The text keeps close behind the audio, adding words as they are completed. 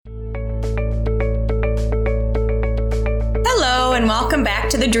Hello and welcome back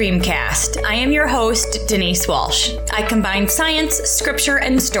to the Dreamcast. I am your host, Denise Walsh. I combine science, scripture,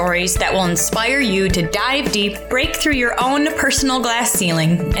 and stories that will inspire you to dive deep, break through your own personal glass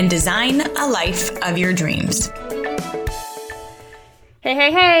ceiling, and design a life of your dreams.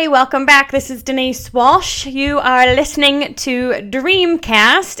 Hey, welcome back. This is Denise Walsh. You are listening to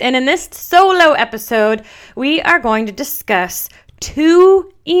Dreamcast, and in this solo episode, we are going to discuss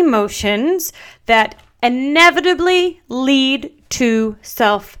two emotions that inevitably lead to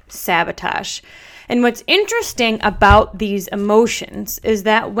self-sabotage. And what's interesting about these emotions is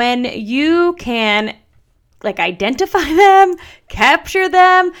that when you can identify them, capture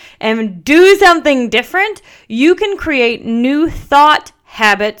them, and do something different, you can create new thought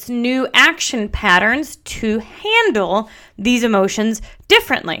habits, new action patterns to handle these emotions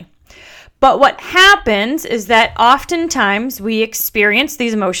differently. But what happens is that oftentimes we experience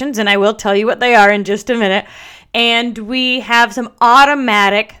these emotions, and I will tell you what they are in just a minute, and we have some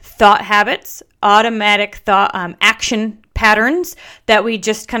automatic thought habits, automatic thought action patterns that we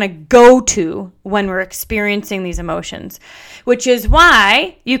just kind of go to when we're experiencing these emotions, which is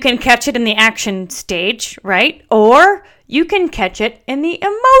why you can catch it in the action stage, right? Or you can catch it in the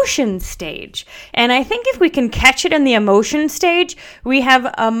emotion stage. And I think if we can catch it in the emotion stage, we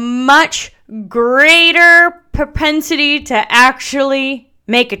have a much greater propensity to actually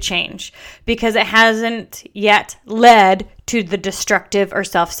make a change because it hasn't yet led to the destructive or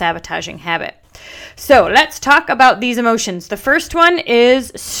self-sabotaging habit. So let's talk about these emotions. The first one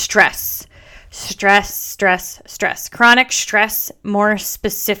is stress. Stress. Chronic stress more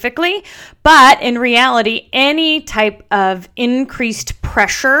specifically, but in reality, any type of increased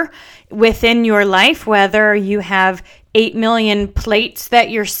pressure within your life, whether you have 8 million plates that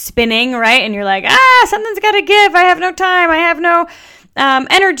you're spinning, right? And you're like, something's got to give. I have no time. I have no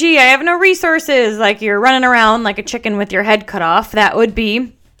energy. I have no resources. Like you're running around like a chicken with your head cut off. That would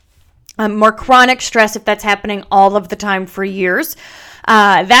be more chronic stress if that's happening all of the time for years.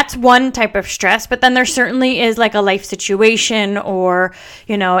 That's one type of stress, but then there certainly is like a life situation or,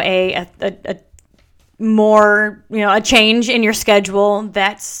 a change in your schedule.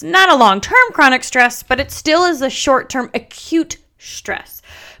 That's not a long-term chronic stress, but it still is a short-term acute stress.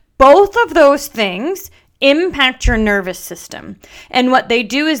 Both of those things impact your nervous system. And what they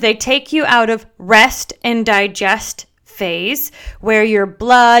do is they take you out of rest and digest phase where your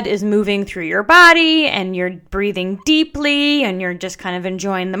blood is moving through your body and you're breathing deeply and you're just kind of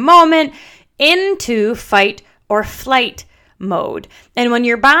enjoying the moment into fight or flight mode. And when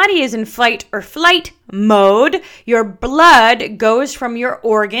your body is in fight or flight mode, your blood goes from your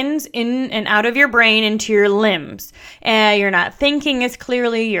organs in and out of your brain into your limbs. You're not thinking as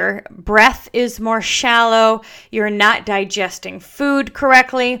clearly, your breath is more shallow, you're not digesting food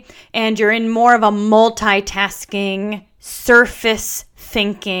correctly, and you're in more of a multitasking, surface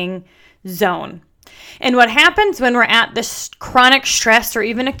thinking zone. And what happens when we're at this chronic stress or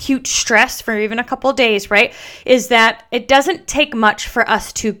even acute stress for even a couple of days, right, is that it doesn't take much for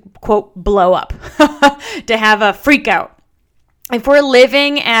us to, quote, blow up, to have a freak out. If we're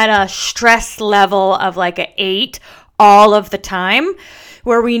living at a stress level of like an 8 all of the time,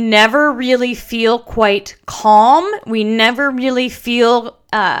 where we never really feel quite calm, we never really feel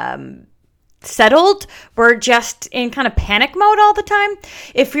settled, we're just in kind of panic mode all the time.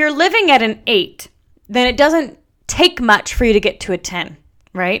 If you're living at an 8, then it doesn't take much for you to get to a 10,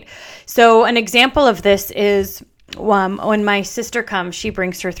 right? So an example of this is when my sister comes, she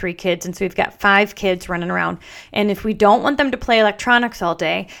brings her 3 kids, and so we've got 5 kids running around. And if we don't want them to play electronics all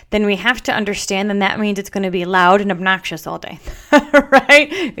day, then we have to understand that means it's going to be loud and obnoxious all day,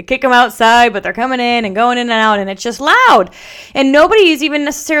 right? We kick them outside, but they're coming in and going in and out, and it's just loud. And nobody is even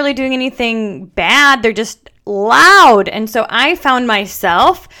necessarily doing anything bad. They're just loud. And so I found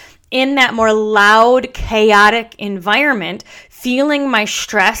myself in that more loud, chaotic environment, feeling my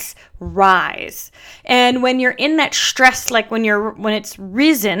stress rise. And when you're in that stress, like when it's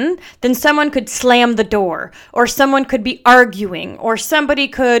risen, then someone could slam the door, or someone could be arguing, or somebody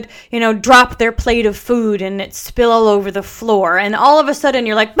could, drop their plate of food and it spill all over the floor. And all of a sudden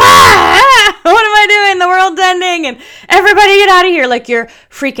you're like, what am I doing? The world's ending and everybody get out of here. Like you're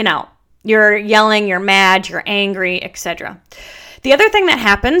freaking out. You're yelling, you're mad, you're angry, etc. The other thing that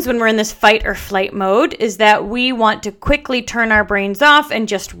happens when we're in this fight or flight mode is that we want to quickly turn our brains off and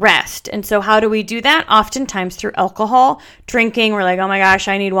just rest. And so how do we do that? Oftentimes through alcohol, drinking. We're like, oh my gosh,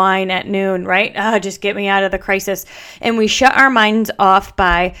 I need wine at noon, right? Just get me out of the crisis. And we shut our minds off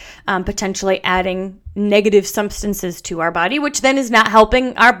by potentially adding negative substances to our body, which then is not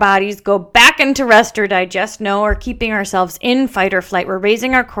helping our bodies go back into rest or digest, or keeping ourselves in fight or flight. We're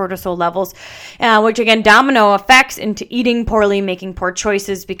raising our cortisol levels, which again, domino effects into eating poorly, making poor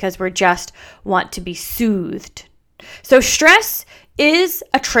choices because we just want to be soothed. So stress is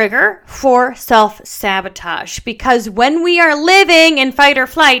a trigger for self-sabotage, because when we are living in fight or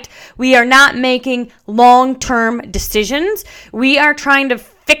flight, we are not making long-term decisions. We are trying to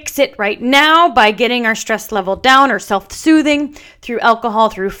fix it right now by getting our stress level down or self-soothing through alcohol,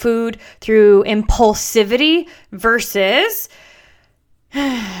 through food, through impulsivity, versus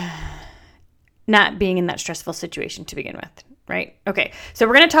not being in that stressful situation to begin with. Right? Okay, so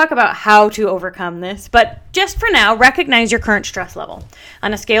we're going to talk about how to overcome this, but just for now, recognize your current stress level.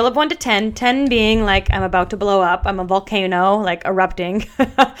 On a scale of 1 to 10, 10 being like I'm about to blow up, I'm a volcano, like erupting,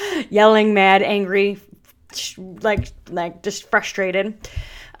 yelling, mad, angry, like just frustrated.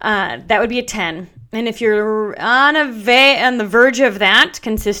 That would be a 10. And if you're on the verge of that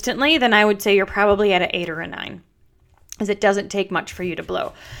consistently, then I would say you're probably at an 8 or a 9. As it doesn't take much for you to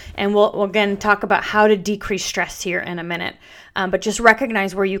blow. And we'll again talk about how to decrease stress here in a minute. But just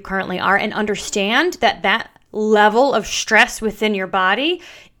recognize where you currently are and understand that level of stress within your body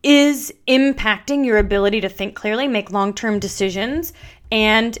is impacting your ability to think clearly, make long-term decisions,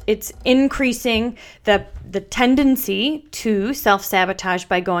 and it's increasing the tendency to self-sabotage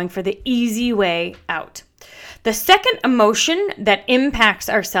by going for the easy way out. The second emotion that impacts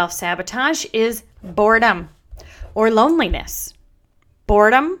our self-sabotage is boredom or loneliness.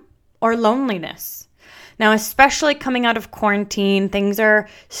 Boredom or loneliness. Now, especially coming out of quarantine, things are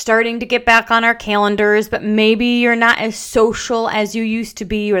starting to get back on our calendars, but maybe you're not as social as you used to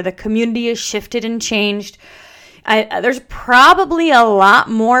be, or the community has shifted and changed. There's probably a lot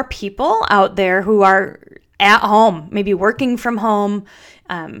more people out there who are at home, maybe working from home,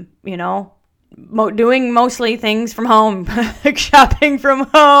 doing mostly things from home, like shopping from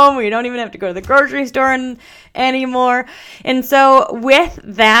home. We don't even have to go to the grocery store anymore. And so with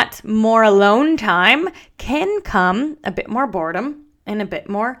that more alone time can come a bit more boredom and a bit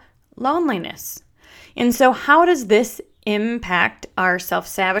more loneliness. And so how does this impact our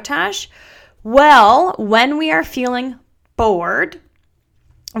self-sabotage? Well, when we are feeling bored,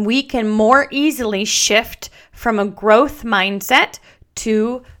 we can more easily shift from a growth mindset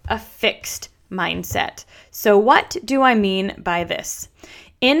to a fixed mindset. So what do I mean by this?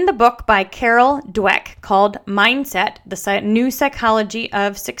 In the book by Carol Dweck called Mindset, the New Psychology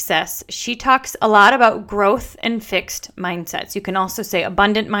of Success, she talks a lot about growth and fixed mindsets. You can also say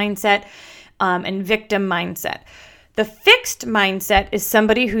abundant mindset and victim mindset. The fixed mindset is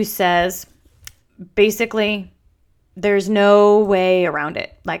somebody who says, basically, there's no way around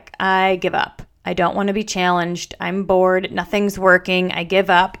it. Like, I give up. I don't want to be challenged. I'm bored. Nothing's working. I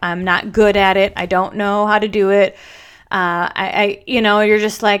give up. I'm not good at it. I don't know how to do it. You're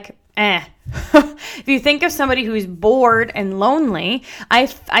just like, eh. If you think of somebody who's bored and lonely, I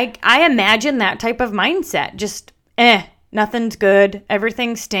imagine that type of mindset. Just, nothing's good.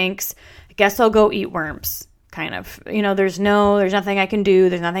 Everything stinks. I guess I'll go eat worms. Kind of, there's nothing I can do.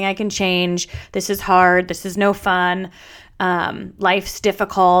 There's nothing I can change. This is hard. This is no fun. Life's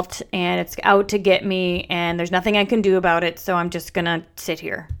difficult and it's out to get me and there's nothing I can do about it. So I'm just going to sit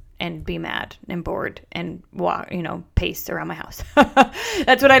here and be mad and bored and walk, pace around my house.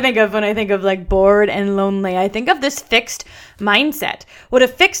 That's what I think of when I think of like bored and lonely. I think of this fixed mindset. What a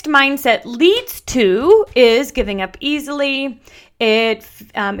fixed mindset leads to is giving up easily. It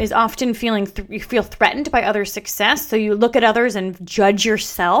is often you feel threatened by other success. So you look at others and judge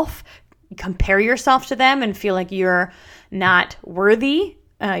yourself, compare yourself to them and feel like you're not worthy,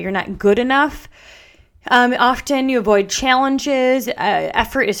 you're not good enough. Often you avoid challenges.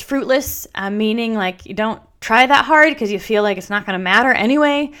 Effort is fruitless, meaning like you don't try that hard because you feel like it's not going to matter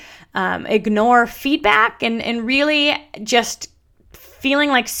anyway. Ignore feedback and really just feeling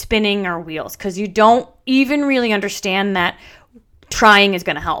like spinning our wheels because you don't even really understand that trying is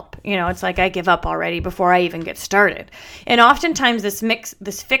going to help. It's like I give up already before I even get started. And oftentimes this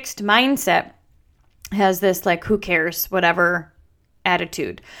fixed mindset has this like, who cares, whatever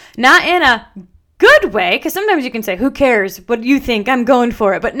attitude. Not in a good way, because sometimes you can say, who cares, what do you think, I'm going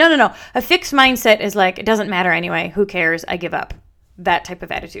for it. But no. A fixed mindset is like, it doesn't matter anyway, who cares, I give up. That type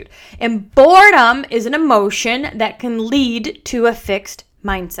of attitude. And boredom is an emotion that can lead to a fixed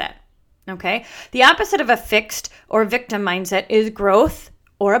mindset. Okay? The opposite of a fixed or victim mindset is growth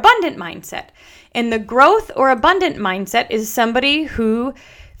or abundant mindset. And the growth or abundant mindset is somebody who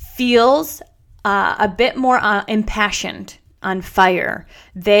feels a bit more impassioned on fire.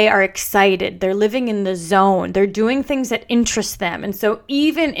 They are excited. They're living in the zone. They're doing things that interest them. And so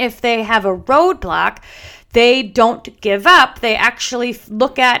even if they have a roadblock, they don't give up. They actually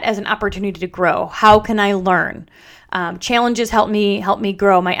look at as an opportunity to grow. How can I learn? Challenges help me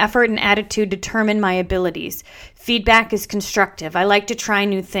grow. My effort and attitude determine my abilities. Feedback is constructive. I like to try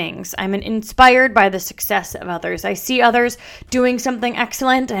new things. I'm inspired by the success of others. I see others doing something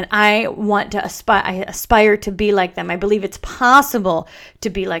excellent, and I want to aspire to be like them. I believe it's possible to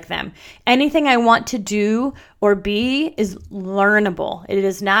be like them. Anything I want to do or be is learnable. It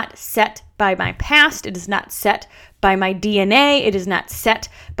is not set by my past. It is not set by my DNA. It is not set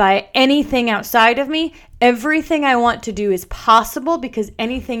by anything outside of me. Everything I want to do is possible because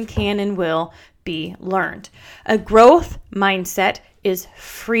anything can and will be learned. A growth mindset is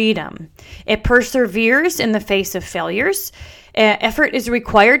freedom. It perseveres in the face of failures. Effort is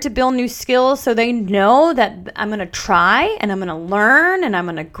required to build new skills, so they know that I'm going to try and I'm going to learn and I'm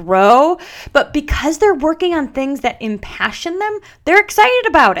going to grow. But because they're working on things that impassion them, they're excited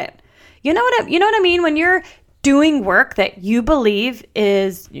about it. You know what I mean? When you're doing work that you believe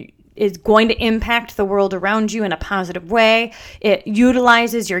is going to impact the world around you in a positive way. It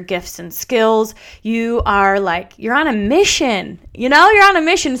utilizes your gifts and skills. You're on a mission. You're on a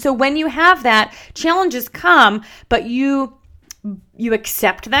mission. So when you have that, challenges come, but you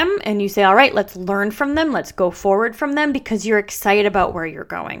accept them and you say, all right, let's learn from them. Let's go forward from them because you're excited about where you're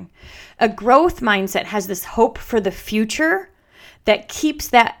going. A growth mindset has this hope for the future that keeps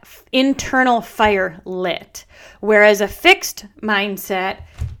that internal fire lit, whereas a fixed mindset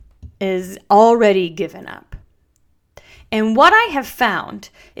is already given up. And what I have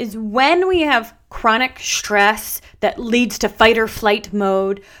found is when we have chronic stress that leads to fight or flight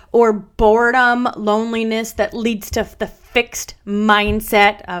mode, or boredom, loneliness that leads to the fixed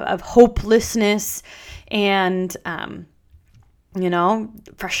mindset of hopelessness and,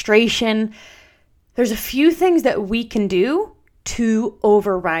 frustration, there's a few things that we can do to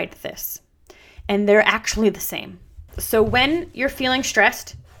override this. And they're actually the same. So when you're feeling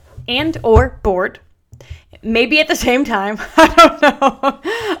stressed and or bored, maybe at the same time, I don't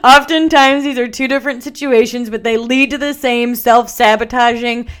know. Oftentimes these are two different situations, but they lead to the same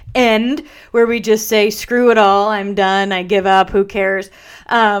self-sabotaging end where we just say, screw it all, I'm done, I give up, who cares?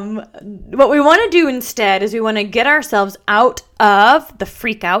 What we want to do instead is we want to get ourselves out of the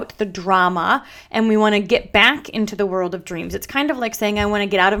freak out, the drama, and we want to get back into the world of dreams. It's kind of like saying, I want to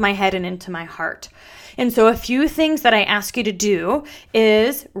get out of my head and into my heart. And so a few things that I ask you to do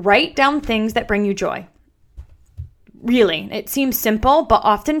is write down things that bring you joy. Really, it seems simple, but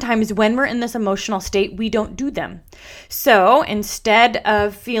oftentimes when we're in this emotional state, we don't do them. So instead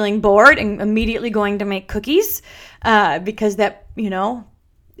of feeling bored and immediately going to make cookies, because that,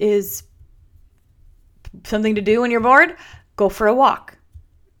 is something to do when you're bored, go for a walk,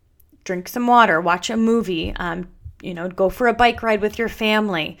 drink some water, watch a movie, go for a bike ride with your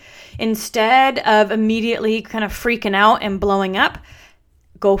family. Instead of immediately kind of freaking out and blowing up,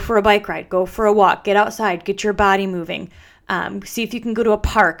 go for a bike ride, go for a walk, get outside, get your body moving. See if you can go to a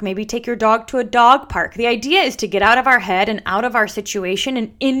park, maybe take your dog to a dog park. The idea is to get out of our head and out of our situation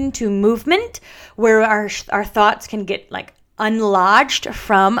and into movement where our thoughts can get unlodged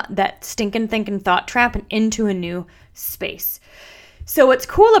from that stinking thinking thought trap and into a new space. So what's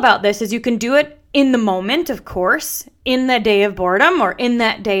cool about this is you can do it in the moment, of course, in that day of boredom or in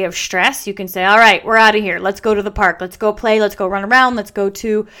that day of stress. You can say, all right, we're out of here. Let's go to the park. Let's go play. Let's go run around. Let's go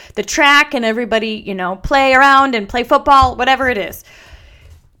to the track and everybody, play around and play football, whatever it is.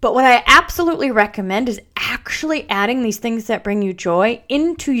 But what I absolutely recommend is actually adding these things that bring you joy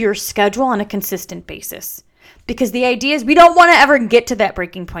into your schedule on a consistent basis. Because the idea is we don't want to ever get to that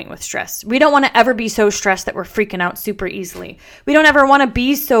breaking point with stress. We don't want to ever be so stressed that we're freaking out super easily. We don't ever want to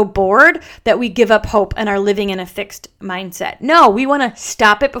be so bored that we give up hope and are living in a fixed mindset. No, we want to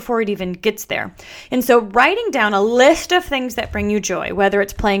stop it before it even gets there. And so writing down a list of things that bring you joy, whether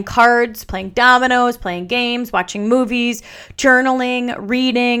it's playing cards, playing dominoes, playing games, watching movies, journaling,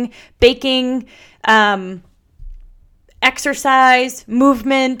 reading, baking, exercise,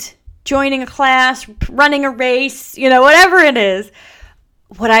 movement, joining a class, running a race, whatever it is.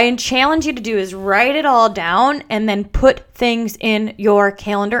 What I challenge you to do is write it all down and then put things in your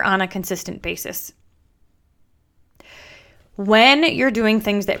calendar on a consistent basis. When you're doing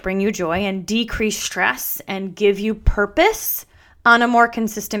things that bring you joy and decrease stress and give you purpose on a more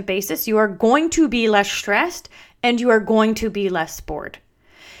consistent basis, you are going to be less stressed and you are going to be less bored.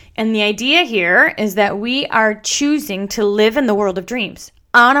 And the idea here is that we are choosing to live in the world of dreams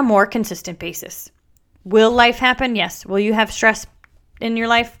on a more consistent basis. Will life happen? Yes. Will you have stress? in your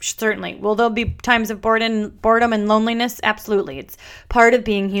life? Certainly. Will there be times of boredom and loneliness? Absolutely. It's part of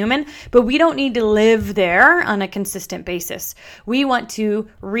being human, but we don't need to live there on a consistent basis. We want to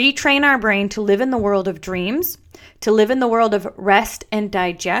retrain our brain to live in the world of dreams, to live in the world of rest and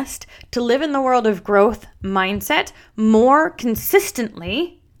digest, to live in the world of growth mindset more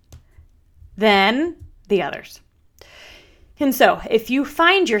consistently than the others. And so, if you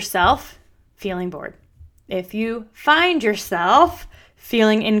find yourself feeling bored, if you find yourself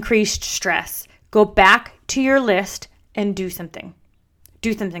feeling increased stress, go back to your list and do something.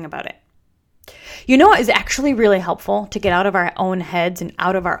 Do something about it. You know what is actually really helpful to get out of our own heads and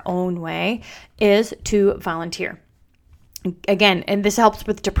out of our own way is to volunteer. Again, and this helps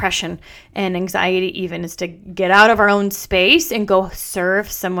with depression and anxiety even, is to get out of our own space and go serve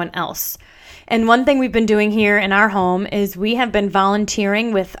someone else. And one thing we've been doing here in our home is we have been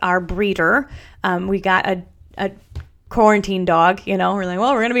volunteering with our breeder. We got a quarantine dog, we're like,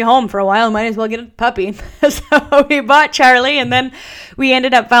 well, we're going to be home for a while. Might as well get a puppy. So we bought Charlie, and then we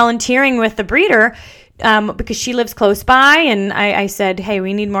ended up volunteering with the breeder because she lives close by. And I said, hey,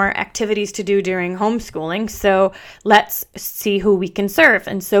 we need more activities to do during homeschooling. So let's see who we can serve.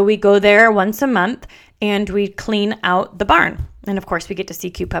 And so we go there once a month and we clean out the barn. And of course, we get to see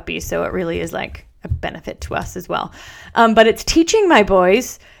cute puppies. So it really is like a benefit to us as well. But it's teaching my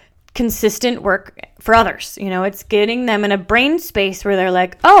boys consistent work for others. It's getting them in a brain space where they're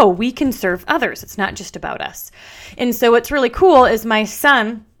like, oh, we can serve others. It's not just about us. And so what's really cool is my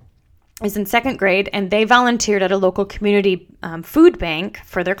son is in 2nd grade, and they volunteered at a local community food bank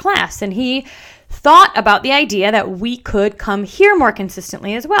for their class. And he thought about the idea that we could come here more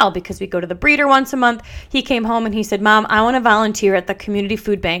consistently as well, because we go to the breeder once a month. He came home and he said, Mom, I want to volunteer at the community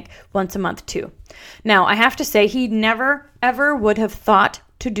food bank once a month too. Now, I have to say, he never, ever would have thought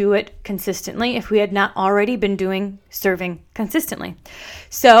to do it consistently if we had not already been serving consistently.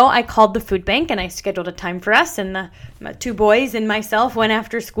 So I called the food bank and I scheduled a time for us, and my 2 boys and myself went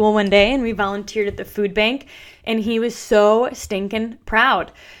after school one day and we volunteered at the food bank, and he was so stinking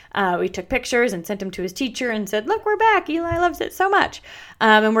proud. We took pictures and sent them to his teacher and said, look, we're back. Eli loves it so much.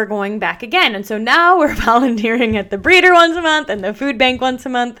 And we're going back again. And so now we're volunteering at the breeder once a month and the food bank once a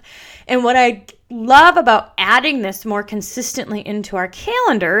month. And what I love about adding this more consistently into our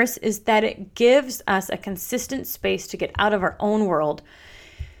calendars is that it gives us a consistent space to get out of our own world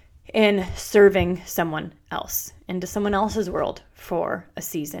and serving someone else, into someone else's world for a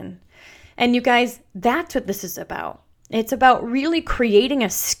season. And you guys, that's what this is about. It's about really creating a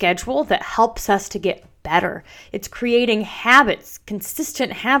schedule that helps us to get better. It's creating habits,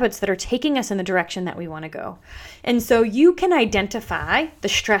 consistent habits that are taking us in the direction that we want to go. And so you can identify the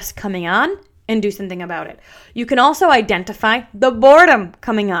stress coming on and do something about it. You can also identify the boredom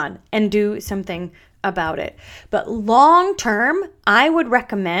coming on and do something about it. But long term, I would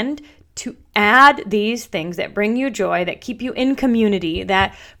recommend to add these things that bring you joy, that keep you in community,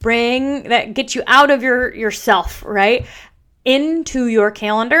 that get you out of yourself, right, into your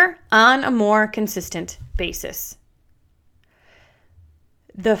calendar on a more consistent basis.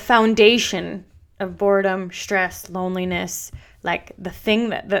 The foundation of boredom, stress, loneliness, like the thing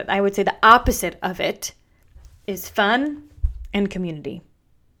that I would say the opposite of it is fun and community.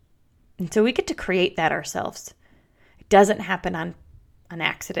 And so we get to create that ourselves. It doesn't happen on an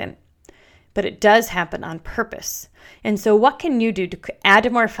accident, but it does happen on purpose. And so what can you do to add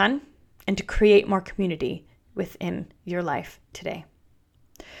more fun and to create more community within your life today?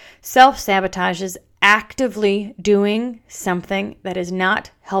 Self-sabotage is actively doing something that is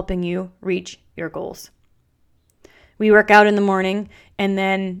not helping you reach your goals. We work out in the morning and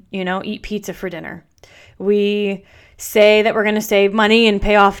then, eat pizza for dinner. We say that we're going to save money and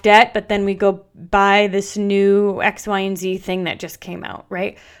pay off debt, but then we go buy this new X, Y, and Z thing that just came out,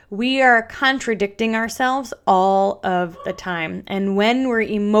 right? We are contradicting ourselves all of the time. And when we're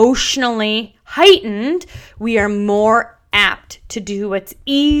emotionally heightened, we are more apt to do what's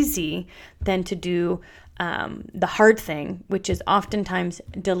easy than to do the hard thing, which is oftentimes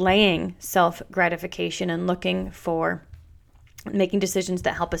delaying self-gratification and looking for making decisions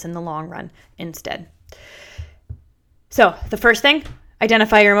that help us in the long run instead. So the first thing,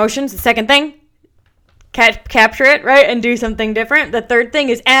 identify your emotions. The second thing, capture it, right, and do something different. The third thing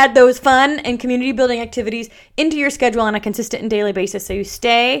is add those fun and community building activities into your schedule on a consistent and daily basis so you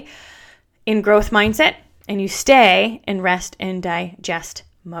stay in growth mindset and you stay in rest and digest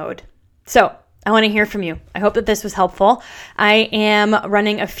mode. So I want to hear from you. I hope that this was helpful. I am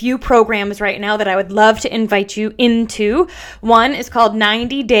running a few programs right now that I would love to invite you into. One is called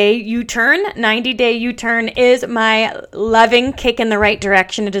 90 Day U-Turn. 90 Day U-Turn is my loving kick in the right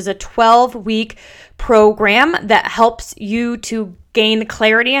direction. It is a 12-week program that helps you to gain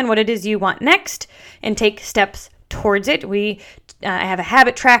clarity on what it is you want next and take steps towards it. I have a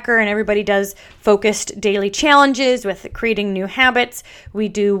habit tracker, and everybody does focused daily challenges with creating new habits. We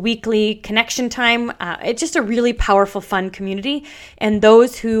do weekly connection time. It's just a really powerful, fun community. And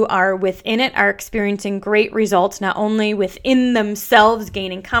those who are within it are experiencing great results, not only within themselves,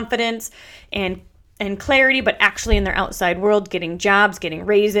 gaining confidence and clarity, but actually in their outside world, getting jobs, getting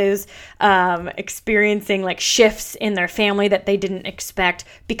raises, experiencing like shifts in their family that they didn't expect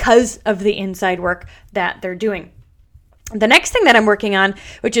because of the inside work that they're doing. The next thing that I'm working on,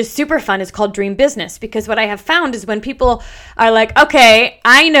 which is super fun, is called Dream Business, because what I have found is when people are like, okay,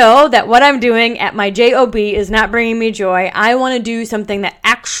 I know that what I'm doing at my job is not bringing me joy. I want to do something that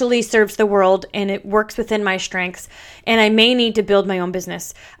actually serves the world and it works within my strengths, and I may need to build my own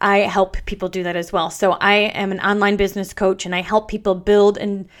business. I help people do that as well. So I am an online business coach, and I help people build,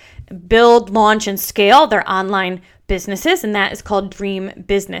 launch, and scale their online businesses, and that is called Dream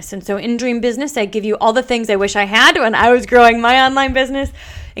Business. And so in Dream Business, I give you all the things I wish I had when I was growing my online business,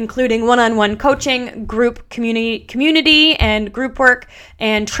 including one-on-one coaching, group community and group work,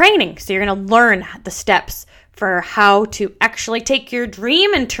 and training. So you're going to learn the steps for how to actually take your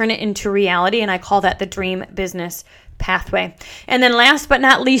dream and turn it into reality, and I call that the Dream Business pathway. And then last but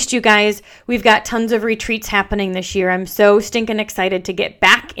not least, you guys, we've got tons of retreats happening this year. I'm so stinking excited to get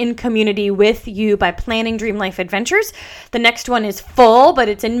back in community with you by planning Dream Life Adventures. The next one is full, but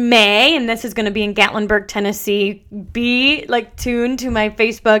it's in May, and this is going to be in Gatlinburg, Tennessee. Be tuned to my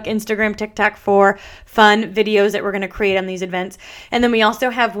Facebook, Instagram, TikTok for fun videos that we're going to create on these events. And then we also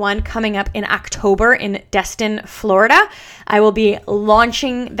have one coming up in October in Destin, Florida. I will be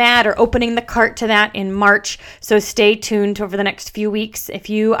launching that or opening the cart to that in March. So stay tuned over the next few weeks. If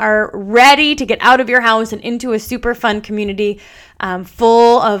you are ready to get out of your house and into a super fun community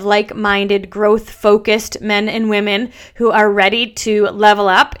full of like-minded, growth-focused men and women who are ready to level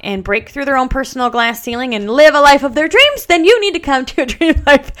up and break through their own personal glass ceiling and live a life of their dreams, then you need to come to a Dream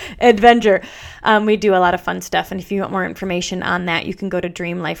Life Adventure. We do a lot of fun stuff, and if you want more information on that, you can go to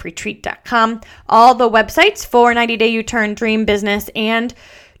dreamliferetreat.com. All the websites for 90 Day U-Turn, Dream Business, and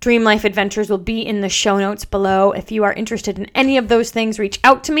Dream Life Adventures will be in the show notes below. If you are interested in any of those things, reach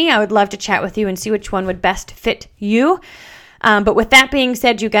out to me. I would love to chat with you and see which one would best fit you. But with that being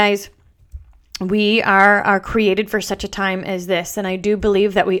said, you guys, we are created for such a time as this, and I do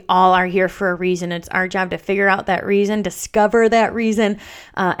believe that we all are here for a reason. It's our job to figure out that reason, discover that reason,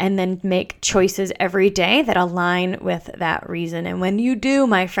 and then make choices every day that align with that reason. And when you do,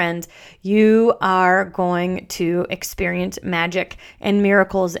 my friends, you are going to experience magic and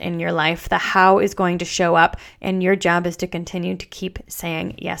miracles in your life. The how is going to show up, and your job is to continue to keep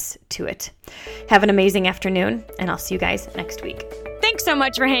saying yes to it. Have an amazing afternoon, and I'll see you guys next week. Thanks so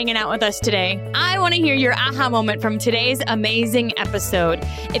much for hanging out with us today. I want to hear your aha moment from today's amazing episode.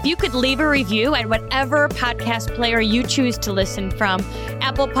 If you could leave a review at whatever podcast player you choose to listen from,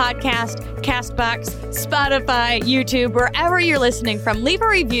 Apple Podcast, Castbox, Spotify, YouTube, wherever you're listening from, leave a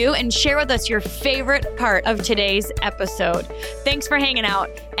review and share with us your favorite part of today's episode. Thanks for hanging out,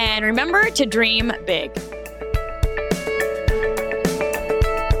 and remember to dream big.